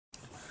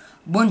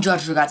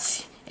Buongiorno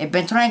ragazzi e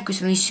bentornati in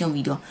questo nuovissimo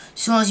video.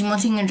 Sono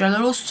Simone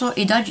Giallorosso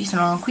ed oggi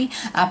sono qui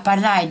a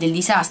parlare del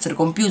disastro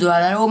compiuto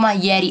dalla Roma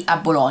ieri a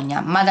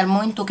Bologna, ma dal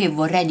momento che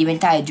vorrei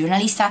diventare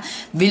giornalista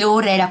ve lo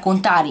vorrei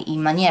raccontare in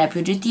maniera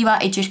più oggettiva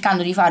e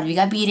cercando di farvi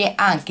capire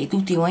anche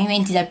tutti i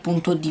movimenti dal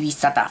punto di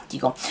vista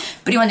tattico.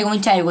 Prima di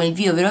cominciare con il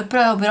video vero e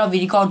proprio però vi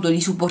ricordo di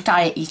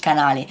supportare il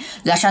canale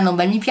lasciando un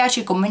bel mi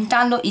piace,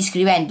 commentando,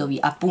 iscrivendovi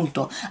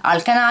appunto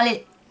al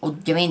canale,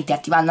 ovviamente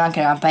attivando anche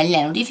la campanella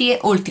delle notifiche,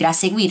 oltre a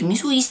seguirmi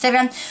su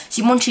Instagram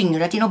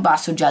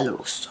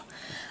Simoncino_giallorosso.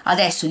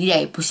 Adesso direi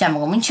che possiamo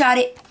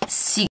cominciare.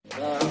 Sì.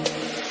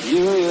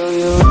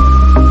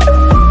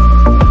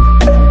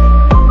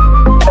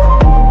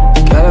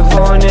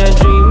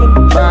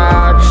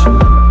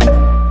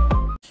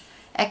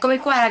 Eccomi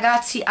qua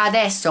ragazzi,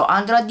 adesso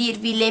andrò a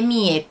dirvi le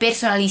mie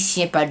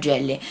personalissime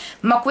pagelle,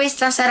 ma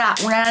questa sarà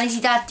un'analisi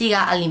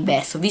tattica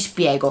all'inverso, vi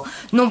spiego.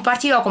 Non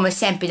partirò come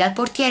sempre dal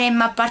portiere,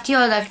 ma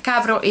partirò dal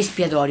capro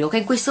espiatorio, che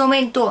in questo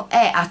momento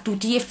è a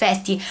tutti gli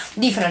effetti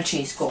di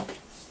Francesco.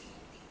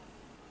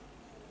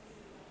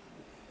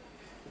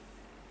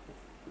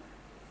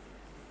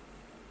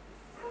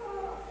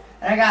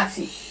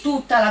 Ragazzi,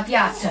 tutta la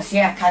piazza si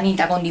è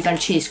accanita con Di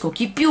Francesco,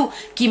 chi più,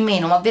 chi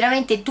meno, ma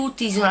veramente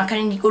tutti si sono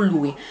accaniti con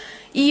lui.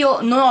 Io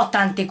non ho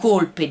tante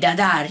colpe da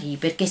dargli,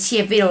 perché sì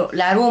è vero,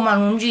 la Roma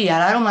non gira,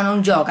 la Roma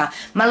non gioca,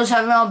 ma lo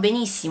sapevamo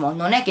benissimo,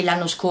 non è che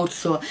l'anno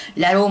scorso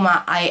la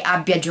Roma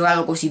abbia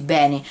giocato così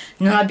bene,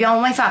 non abbiamo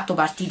mai fatto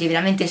partite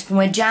veramente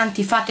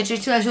spumeggianti, fatte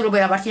eccezione solo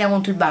per la partita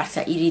contro il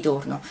Barça, il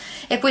ritorno,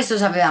 e questo lo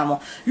sapevamo.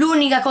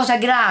 L'unica cosa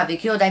grave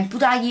che ho da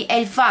imputargli è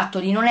il fatto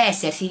di non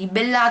essersi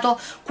ribellato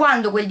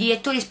quando quel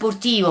direttore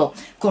sportivo,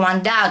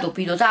 comandato,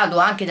 pilotato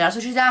anche dalla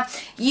società,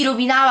 gli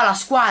rovinava la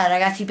squadra,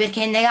 ragazzi,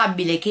 perché è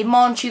innegabile che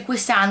Monchi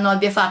quest'anno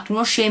abbia fatto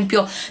uno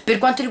scempio per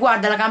quanto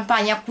riguarda la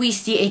campagna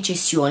acquisti e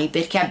cessioni,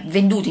 perché ha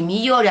venduto i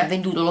migliori, ha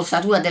venduto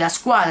l'ossatura della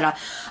squadra,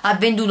 ha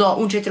venduto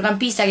un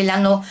centrocampista che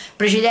l'anno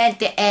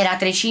precedente era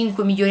tra i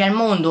 5 migliori al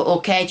mondo.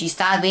 Ok, ci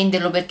sta a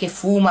venderlo perché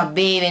fuma,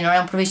 beve, non è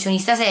un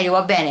professionista serio,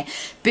 va bene,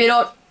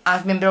 però ha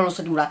smembrato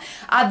l'ossatura.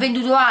 Ha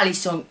venduto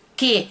Alisson,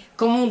 che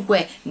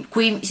comunque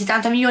quei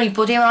 70 milioni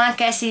potevano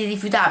anche essere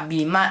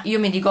rifiutabili, ma io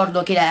mi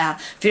ricordo che la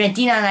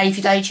Fiorentina ne ha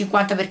rifiutati i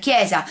 50 per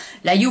Chiesa,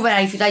 la Juve ne ha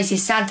rifiutati i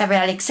 60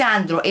 per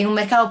Alexandro, e in un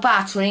mercato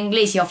pazzo le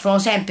inglesi offrono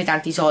sempre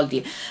tanti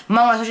soldi,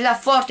 ma una società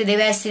forte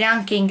deve essere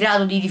anche in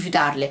grado di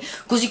rifiutarle,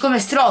 così come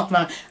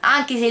Strootman,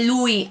 anche se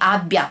lui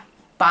abbia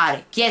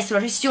chiesto la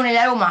cessione,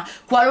 la Roma,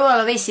 qualora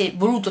lo avesse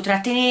voluto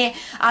trattenere,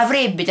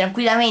 avrebbe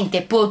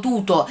tranquillamente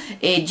potuto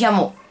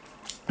diciamo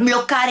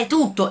bloccare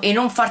tutto e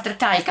non far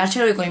trattare il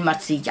calciatore con il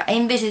Marsiglia, e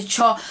invece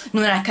ciò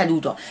non è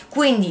accaduto.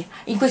 Quindi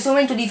in questo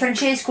momento Di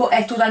Francesco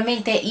è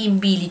totalmente in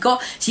bilico.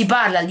 Si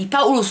parla di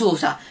Paulo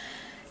Sousa,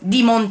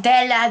 di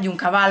Montella, di un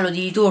cavallo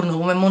di ritorno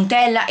come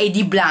Montella, e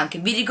di Blanc.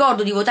 Vi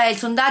ricordo di votare il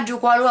sondaggio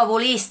qualora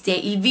voleste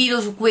il video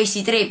su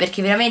questi tre,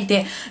 perché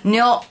veramente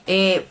ne ho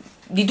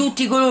di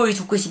tutti i colori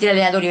su questi tre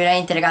allenatori.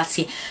 Veramente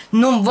ragazzi,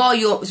 non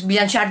voglio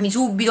sbilanciarmi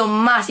subito,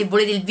 ma se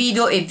volete il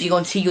video, e vi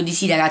consiglio di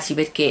sì ragazzi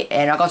perché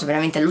è una cosa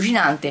veramente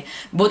allucinante,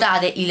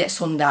 votate il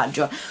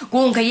sondaggio.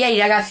 Comunque ieri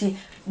ragazzi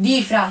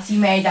Difra si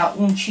merita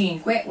un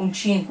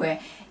 5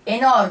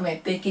 enorme,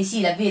 perché sì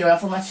davvero la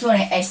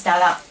formazione è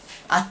stata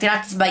a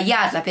tratti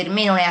sbagliata, per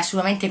me non è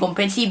assolutamente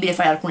comprensibile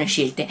fare alcune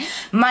scelte,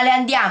 ma le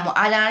andiamo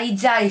ad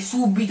analizzare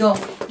subito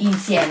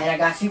insieme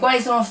ragazzi.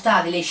 Quali sono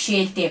state le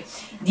scelte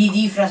di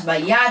Difra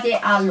sbagliate?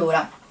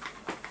 Allora,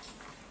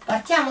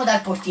 partiamo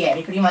dal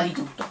portiere. Prima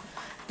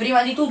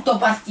di tutto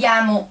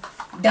partiamo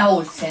da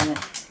Olsen.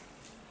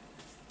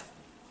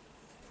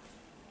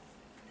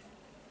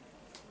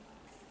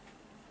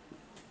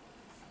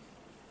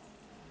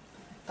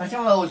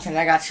 Partiamo da Olsen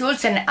ragazzi.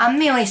 Olsen a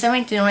me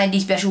onestamente non è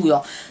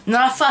dispiaciuto, non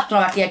ha fatto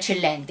una partita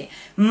eccellente,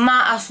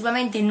 ma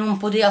assolutamente non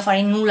poteva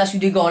fare nulla sui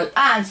due gol.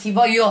 Anzi,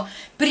 voglio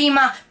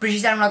prima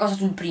precisare una cosa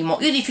sul primo: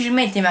 io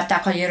difficilmente mi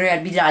attacco agli errori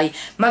arbitrali,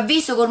 ma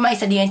visto che ormai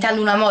sta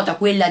diventando una moda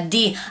quella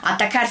di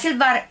attaccarsi al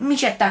VAR, mi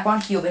ci attacco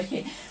anch'io,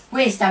 perché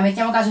questa,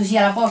 mettiamo caso, sia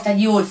la porta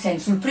di Olsen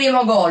sul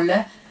primo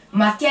gol.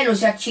 Mattiello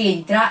si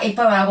accentra e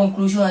poi va alla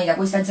conclusione da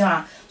questa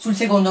zona sul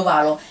secondo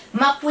palo,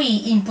 ma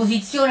qui in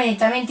posizione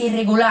nettamente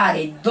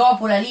irregolare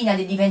dopo la linea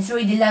dei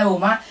difensori della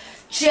Roma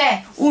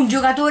c'è un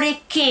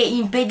giocatore che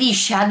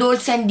impedisce ad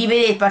Olsen di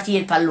vedere partire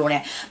il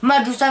pallone.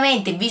 Ma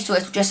giustamente, visto che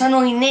è successo a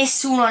noi,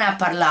 nessuno ne ha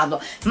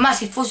parlato, ma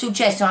se fosse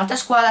successo a un'altra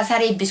squadra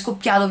sarebbe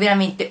scoppiato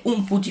veramente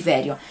un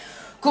putiferio.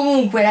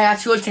 Comunque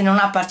ragazzi, Olsen non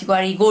ha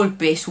particolari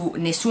colpe su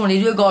nessuno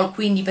dei due gol,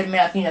 quindi per me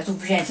alla fine la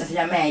sufficienza se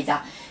la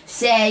merita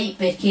 6,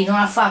 perché non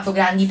ha fatto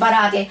grandi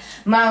parate,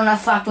 ma non ha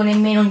fatto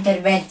nemmeno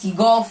interventi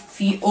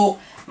goffi o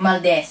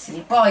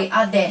maldestri. Poi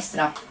a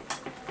destra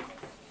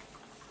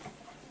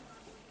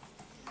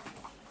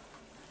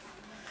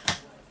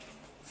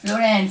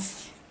Florenzi,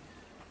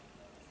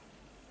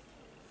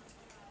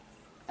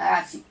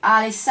 ragazzi,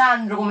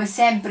 Alessandro come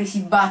sempre si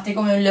batte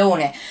come un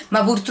leone,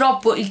 ma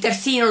purtroppo il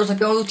terzino, lo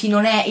sappiamo tutti,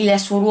 non è il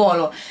suo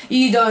ruolo.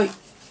 Io gli do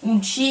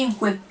un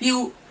 5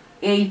 più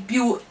e il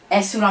più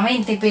è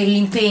solamente per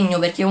l'impegno,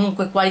 perché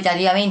comunque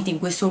qualitativamente in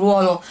questo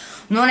ruolo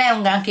non è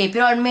un granché,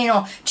 però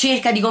almeno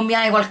cerca di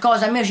combinare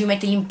qualcosa, almeno ci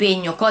mette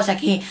l'impegno, cosa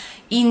che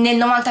nel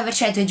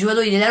 90% dei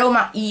giocatori della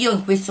Roma io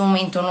in questo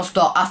momento non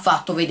sto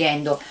affatto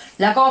vedendo.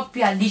 La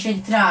coppia di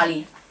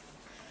centrali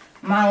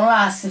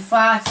Manolas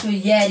Fazio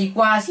ieri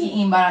quasi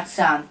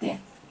imbarazzante.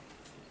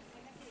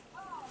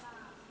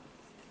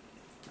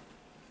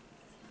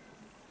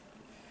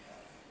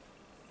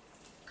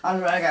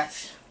 Allora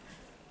ragazzi,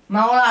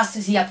 Manolas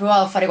sì, ha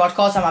provato a fare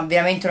qualcosa, ma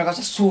veramente una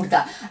cosa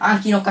assurda.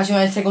 Anche in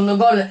occasione del secondo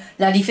gol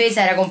la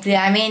difesa era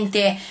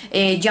completamente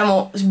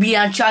diciamo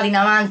sbilanciata in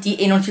avanti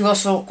e non si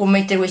possono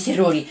commettere questi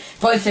errori.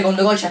 Poi il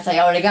secondo gol ci ha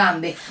tagliato le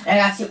gambe.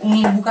 Ragazzi,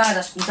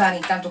 un'imbucata, scusate,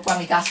 intanto qua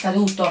mi casca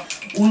tutto.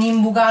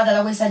 Un'imbucata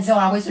da questa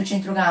zona, questo è il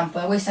centrocampo,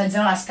 da questa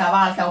zona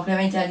scavalca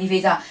completamente la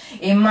difesa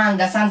e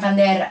manda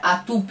Santander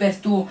a tu per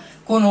tu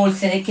con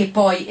Olsen, che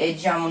poi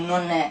diciamo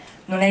non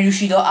è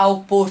riuscito a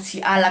opporsi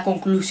alla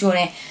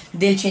conclusione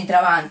del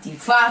centravanti.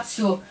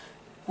 Fazio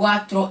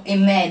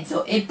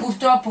 4,5 e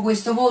purtroppo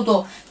questo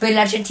voto per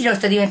l'Argentino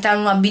sta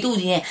diventando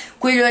un'abitudine.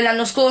 Quello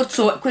dell'anno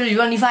scorso, quello di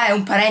 2 anni fa è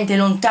un parente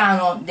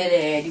lontano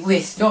di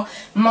questo.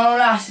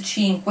 Manolas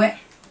 5.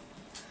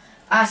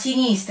 A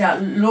sinistra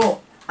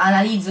lo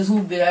analizzo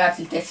subito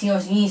ragazzi, il terzino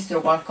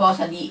sinistro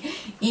qualcosa di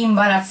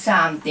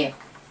imbarazzante.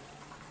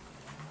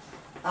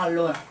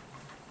 Allora,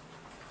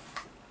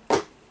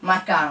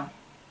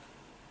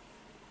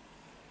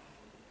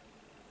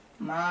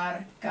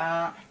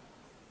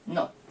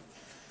 no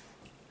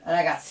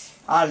ragazzi,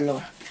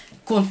 allora,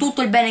 con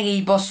tutto il bene che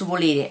gli posso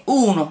volere,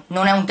 uno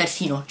non è un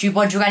terzino, ci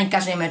può giocare in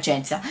caso di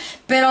emergenza,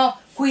 però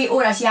qui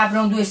ora si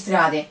aprono due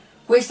strade.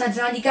 Questa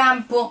zona di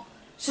campo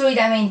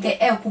solitamente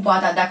è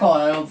occupata da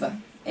Kolarov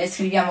e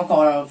scriviamo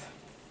Kolarov,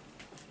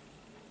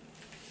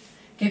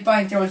 che poi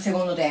entrò il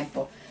secondo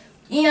tempo.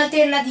 In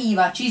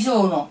alternativa ci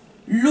sono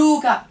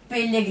Luca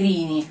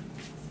Pellegrini,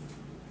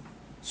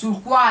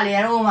 sul quale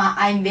la Roma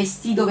ha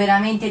investito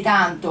veramente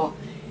tanto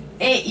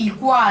e il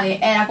quale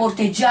era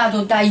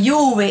corteggiato da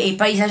Juve e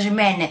Paris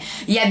Saint-Germain.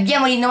 Gli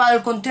abbiamo rinnovato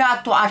il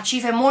contratto a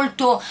cifre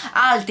molto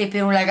alte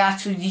per un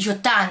ragazzo di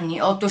 18 anni,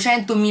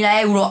 800.000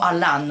 euro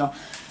all'anno.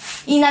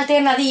 In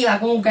alternativa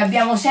comunque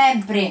abbiamo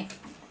sempre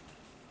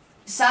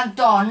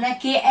Santon,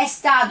 che è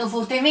stato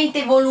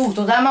fortemente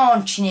voluto da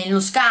Monchi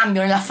nello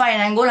scambio, nell'affare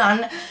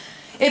Nangolan.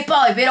 E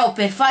poi però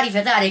per far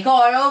rifiatare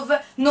Kolarov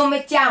non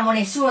mettiamo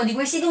nessuno di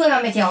questi due,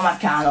 ma mettiamo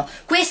Marcano.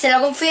 Questa è la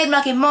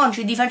conferma che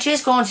Monchi e Di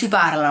Francesco non si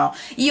parlano.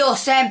 Io ho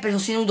sempre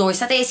sostenuto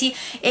questa tesi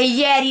e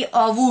ieri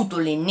ho avuto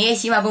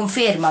l'ennesima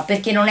conferma,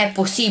 perché non è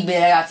possibile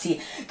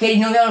ragazzi che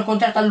rinnoviamo il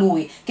contratto a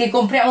lui, che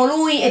compriamo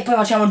lui e poi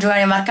facciamo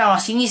giocare Marcano a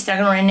sinistra,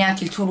 che non è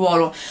neanche il suo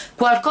ruolo.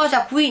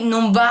 Qualcosa qui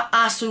non va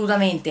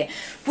assolutamente.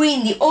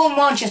 Quindi o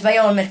Monchi ha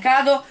sbagliato il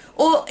mercato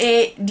o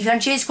Di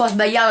Francesco ha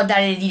sbagliato a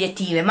dare le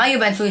direttive, ma io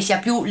penso che sia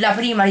più la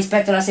prima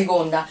rispetto alla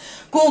seconda.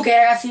 Comunque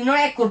ragazzi, non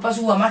è colpa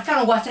sua,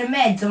 Marcano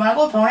 4,5, ma la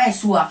colpa non è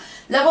sua,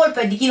 la colpa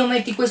è di chi lo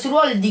mette in questo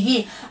ruolo e di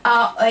chi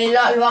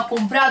lo ha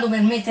comprato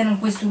per metterlo in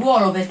questo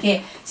ruolo,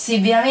 perché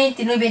se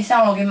veramente noi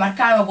pensavamo che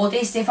Marcano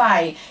potesse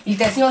fare il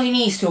terzino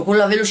sinistro con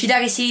la velocità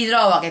che si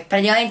ritrova, che è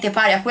praticamente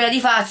pari a quella di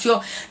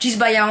Fazio, ci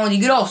sbagliavamo di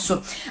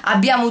grosso.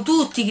 Abbiamo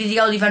tutti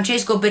criticato Di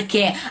Francesco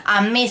perché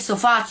ha messo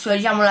Fazio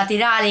diciamo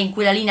laterale in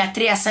quella linea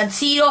 3 a San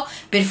Siro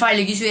per fare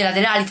le chiusure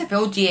laterali.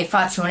 Sappiamo tutti che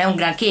Fazio non è un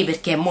granché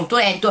perché è molto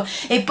lento,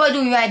 e poi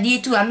tu mi vai addirittura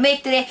a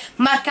mettere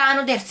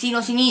Marcano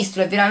terzino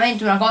sinistro, è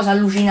veramente una cosa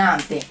allucinante.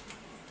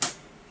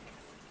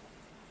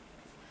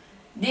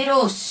 De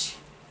Rossi,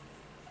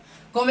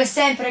 come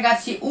sempre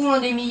ragazzi, uno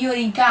dei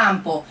migliori in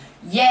campo.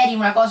 Ieri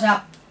una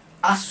cosa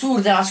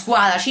assurda, la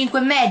squadra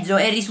 5,5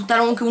 e risultato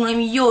comunque uno dei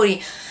migliori.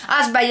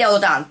 Ha sbagliato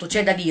tanto,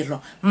 c'è da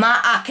dirlo,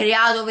 ma ha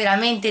creato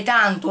veramente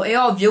tanto. È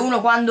ovvio,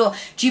 uno quando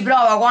ci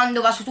prova,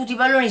 quando va su tutti i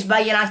palloni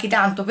sbaglia anche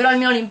tanto, però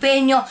almeno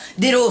l'impegno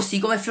De Rossi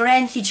come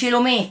Florenzi ce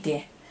lo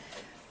mette.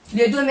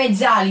 Le due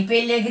mezzali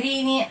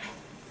Pellegrini,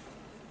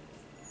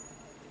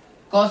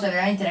 cosa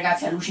veramente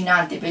ragazzi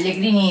allucinante.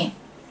 Pellegrini,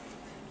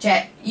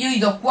 cioè io gli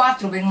do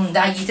 4 per non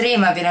dargli 3,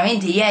 ma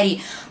veramente ieri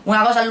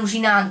una cosa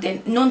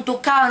allucinante. Non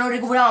toccava, non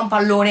recuperava un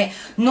pallone,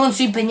 non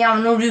si impegnava,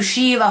 non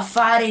riusciva a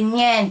fare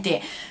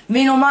niente.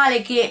 Meno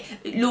male che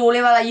lo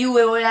voleva la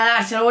Juve, voleva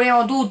l'Arsenal, lo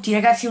volevano tutti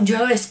ragazzi. È un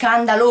giocatore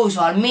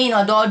scandaloso, almeno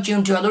ad oggi è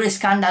un giocatore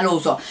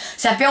scandaloso.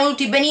 Sappiamo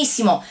tutti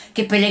benissimo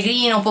che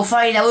Pellegrini non può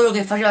fare il lavoro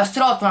che faceva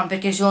Strootman,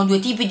 perché sono due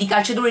tipi di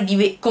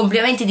calciatori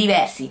completamente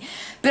diversi,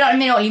 però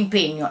almeno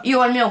l'impegno, io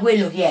almeno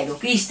quello chiedo.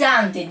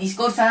 Cristante,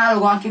 discorso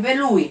analogo anche per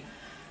lui,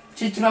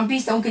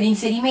 centrocampista comunque di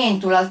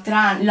inserimento.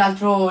 L'altra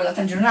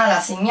giornata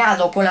ha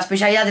segnato con la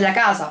specialità della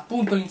casa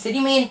appunto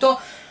l'inserimento,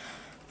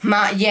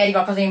 ma ieri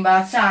qualcosa di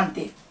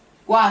imbarazzante.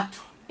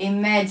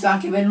 4,5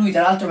 anche per lui,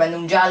 tra l'altro prende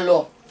un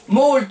giallo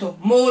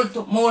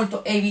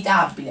molto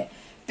evitabile.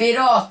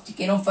 Perotti,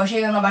 che non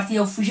faceva una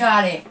partita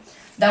ufficiale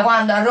da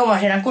quando a Roma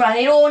c'era ancora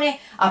Nerone,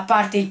 a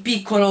parte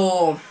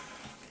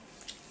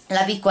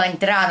la piccola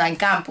entrata in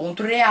campo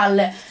contro il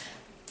Real.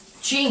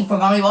 5,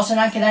 ma non gli posso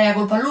neanche dare la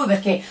colpa a lui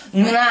perché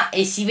non ha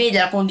e si vede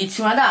la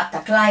condizione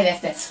adatta.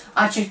 Kluivert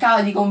ha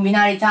cercato di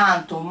combinare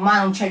tanto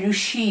ma non ci è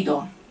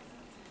riuscito.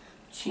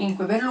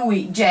 5 per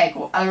lui.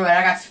 Dzeko, allora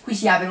ragazzi, qui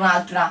si apre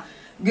un'altra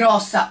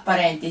grossa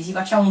parentesi,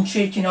 facciamo un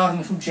cerchio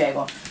enorme su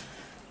Dzeko.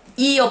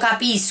 Io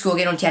capisco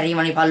che non ti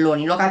arrivano i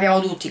palloni, lo capiamo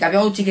tutti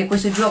che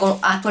questo gioco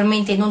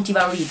attualmente non ti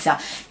valorizza,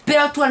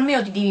 però tu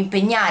almeno ti devi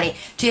impegnare.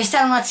 C'è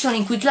stata un'azione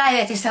in cui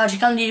Kluivert stava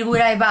cercando di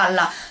recuperare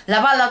palla,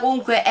 la palla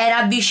comunque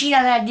era vicina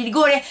all'area di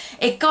rigore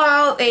e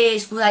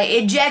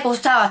Dzeko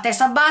stava a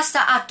testa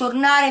bassa a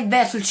tornare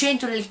verso il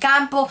centro del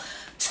campo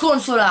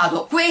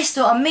sconsolato.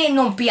 Questo a me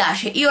non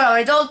piace, io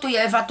l'avrei tolto, gli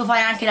avrei fatto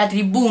fare anche la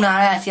tribuna,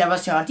 ragazzi, la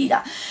prossima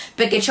partita,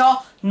 perché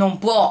ciò non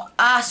può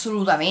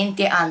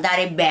assolutamente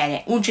andare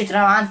bene. Un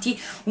centravanti,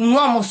 un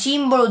uomo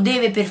simbolo,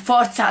 deve per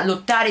forza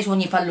lottare su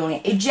ogni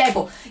pallone, e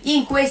Dzeko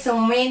in questo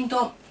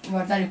momento,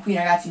 guardate qui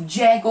ragazzi,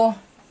 Dzeko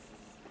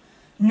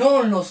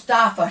non lo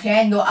sta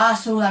facendo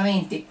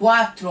assolutamente.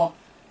 4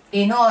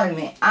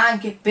 enorme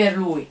anche per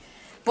lui.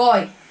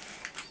 Poi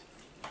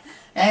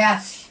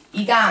ragazzi,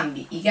 i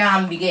cambi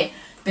che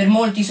per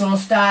molti sono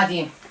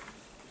stati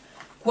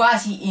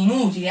quasi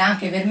inutili,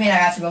 anche per me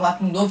ragazzi. Abbiamo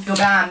fatto un doppio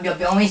cambio,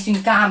 abbiamo messo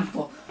in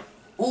campo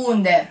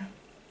Under,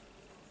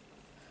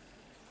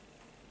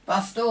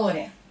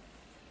 Pastore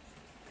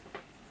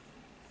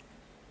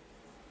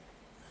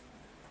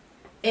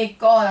e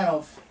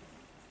Kolarov.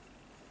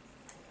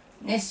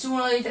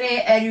 Nessuno dei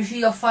tre è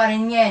riuscito a fare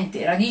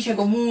niente, radice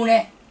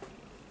comune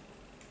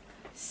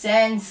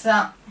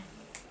senza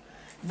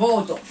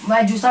voto.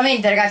 Ma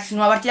giustamente ragazzi, in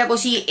una partita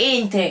così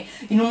entri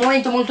in un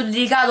momento molto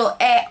delicato,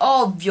 è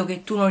ovvio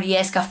che tu non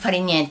riesca a fare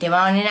niente,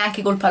 ma non è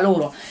neanche colpa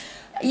loro.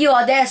 Io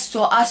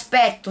adesso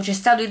aspetto, c'è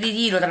stato il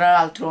ritiro tra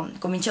l'altro,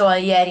 cominciavo da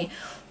ieri,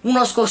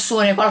 uno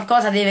scossone,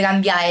 qualcosa deve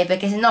cambiare,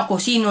 perché sennò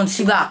così non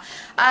si va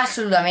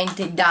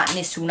assolutamente da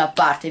nessuna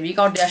parte. Vi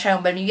ricordo di lasciare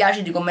un bel mi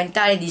piace, di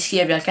commentare, di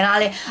iscrivervi al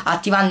canale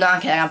attivando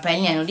anche la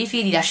campanellina dei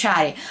notifiche, di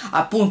lasciare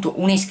appunto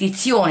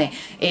un'iscrizione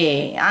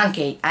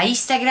anche a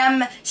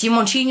Instagram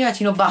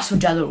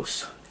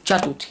Simoncini_Giallorosso. Ciao a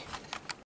tutti.